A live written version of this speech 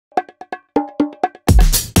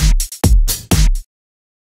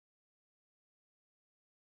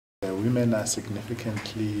women are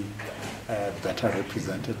significantly better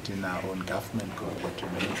represented in our own government compared to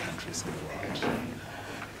many countries in the world.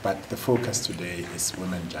 But the focus today is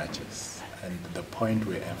women judges. And the point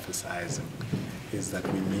we're emphasizing is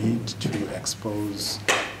that we need to expose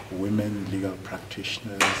women legal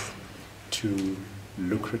practitioners to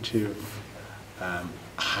lucrative,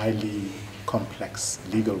 highly complex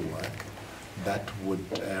legal work that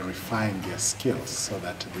would refine their skills so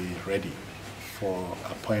that they're ready for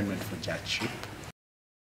appointment for judgeship.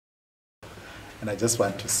 And I just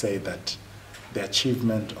want to say that the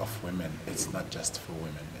achievement of women is not just for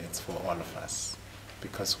women, it's for all of us.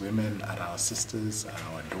 Because women are our sisters,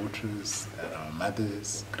 are our daughters, are our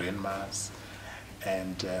mothers, grandmas,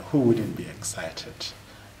 and who wouldn't be excited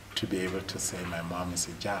to be able to say, my mom is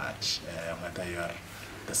a judge, whether you're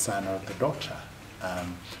the son or the daughter.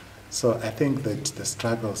 So I think that the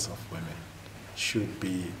struggles of women should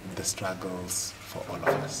be the struggles for all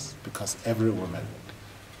of us, because every woman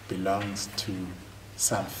belongs to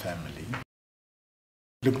some family.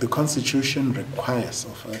 Look, the Constitution requires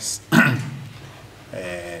of us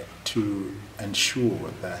to ensure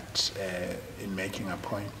that in making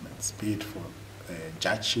appointments, be it for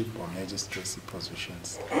judgeship or magistracy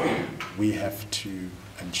positions, we have to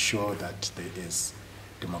ensure that there is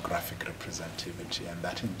demographic representativity, and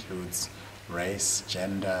that includes race,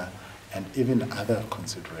 gender, and even other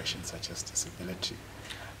considerations such as disability.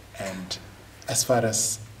 And as far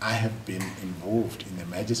as I have been involved in the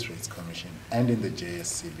Magistrates Commission and in the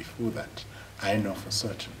JSC before that, I know for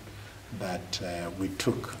certain that we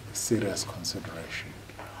took serious consideration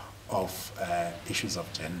of issues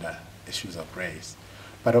of gender, issues of race.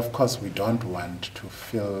 But of course, we don't want to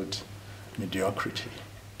field mediocrity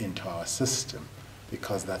into our system,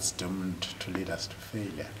 because that's doomed to lead us to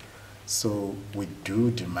failure. So we do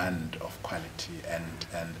demand of quality and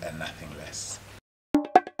nothing less.